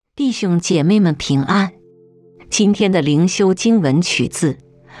弟兄姐妹们平安。今天的灵修经文取自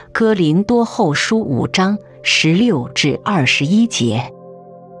哥林多后书5章16至21节。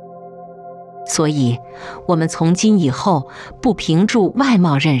所以，我们从今以后不凭着外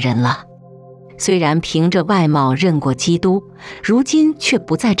貌认人了。虽然凭着外貌认过基督，如今却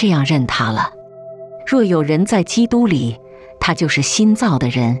不再这样认他了。若有人在基督里，他就是新造的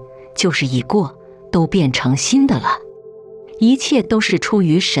人，就是已过，都变成新的了。一切都是出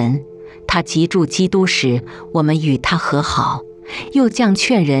于神，他藉著基督使我们与他和好，又将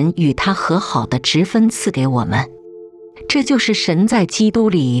劝人与他和好的职分赐给我们。这就是神在基督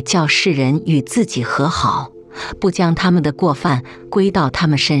里叫世人与自己和好，不将他们的过犯归到他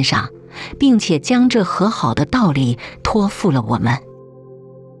们身上，并且将这和好的道理托付了我们。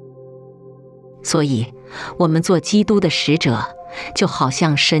所以，我们做基督的使者，就好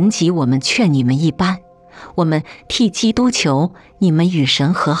像神藉我们劝你们一般，我们替基督求你们与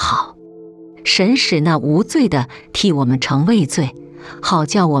神和好。神使那无罪的替我们成为罪，好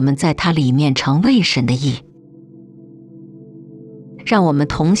叫我们在他里面成为神的义。让我们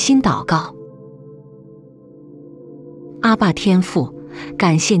同心祷告。阿爸天父，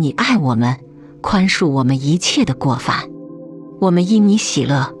感谢你爱我们，宽恕我们一切的过犯，我们因你喜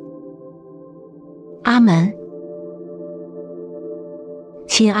乐。阿们。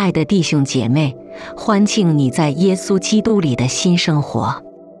亲爱的弟兄姐妹，欢庆你在耶稣基督里的新生活。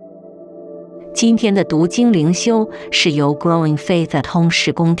今天的读经灵修是由 Growing Faith at Home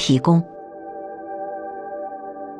事工提供。